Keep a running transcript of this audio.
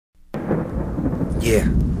Yeah.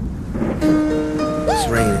 It's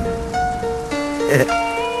raining.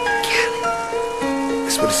 Cali.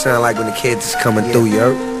 That's what it sound like when the kids is coming through, you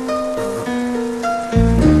heard?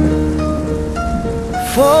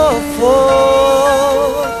 Four,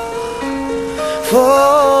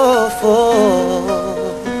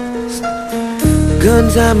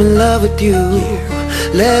 guns, I'm in love with you.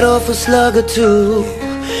 Let off a slug or two.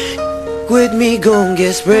 With me, gon'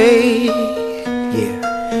 get sprayed. Yeah.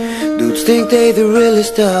 Dudes think they the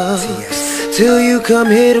realest stuff till you come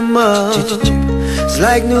hit 'em up. It's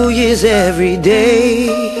like New Year's every day.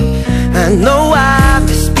 I know I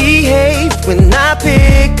misbehaved when I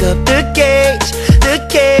pick up the gauge, the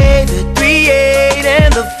K, the 3-8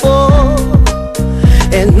 and the 4.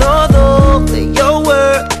 And although they your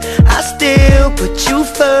work, I still put you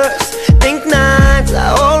first. Think nines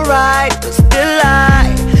are alright, but still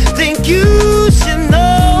I think you should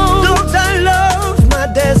know. Don't I love my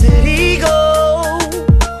Desert Eagle?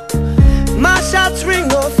 My shots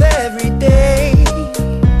ring off every day.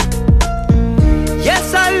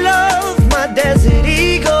 Yes, I love my Desert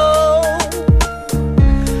Eagle.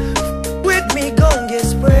 With me, gon' get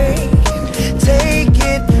sprayed. Take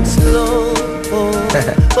it slow.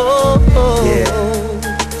 Yeah,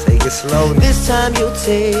 take it slow. This time you'll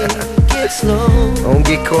take it slow. Don't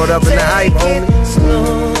get caught up in the hype, homie.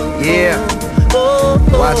 Yeah,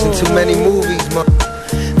 watching too many movies, man.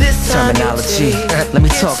 Termanology, let me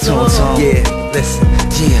talk to him, Tom. Yeah, listen.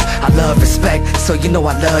 Yeah, I love respect, so you know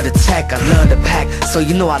I love the tech. I love the pack, so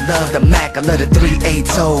you know I love the Mac. I love the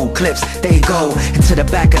 3-8 clips, they go into the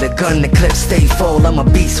back of the gun, the clips stay full. I'm a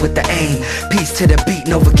beast with the aim, peace to the beat,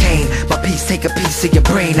 Novocaine. My piece take a piece of your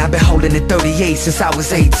brain. I've been holding the 38 since I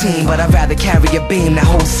was 18, but I'd rather carry a beam that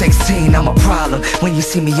holds 16. I'm a problem when you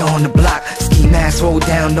see me on the block. Ski mask roll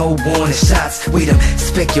down, no warning shots. We them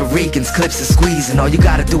spick your Ricans, clips are squeezing. All you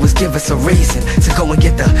gotta do is give us a reason to go and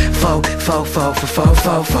get the fo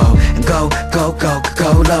and go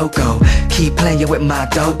loco. Keep playing with my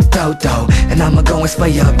do, and I'ma go and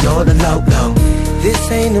spray up your the low.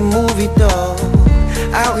 This ain't a movie, though.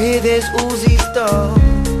 Out here there's Uzi stuff.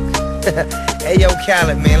 Hey yo,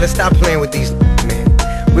 Khaled, man, let's stop playing with these, man.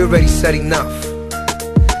 We already said enough.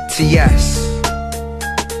 TS.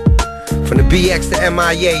 From the BX to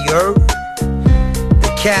MIA, you heard? The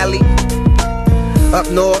Cali. Up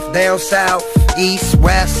north, down south, east,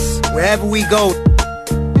 west, wherever we go.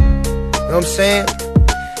 You know what I'm saying?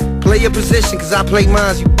 Play your position, cause I play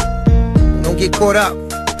mine. You don't get caught up.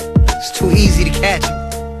 It's too easy to catch you.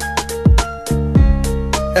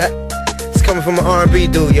 It's coming from an R&B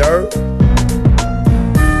dude, you heard?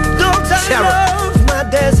 Don't I love my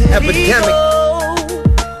Desert Epidemic. Eagle?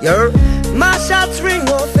 You heard? My shots ring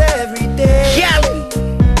off every day. Cali.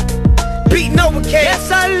 Beating over K. Yes,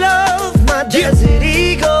 I love my Desert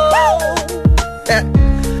Eagle.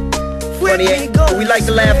 28, but we like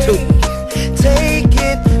to laugh too. Take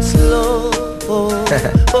it slow.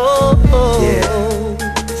 Yeah,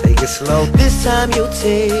 take it slow. This time you'll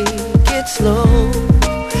take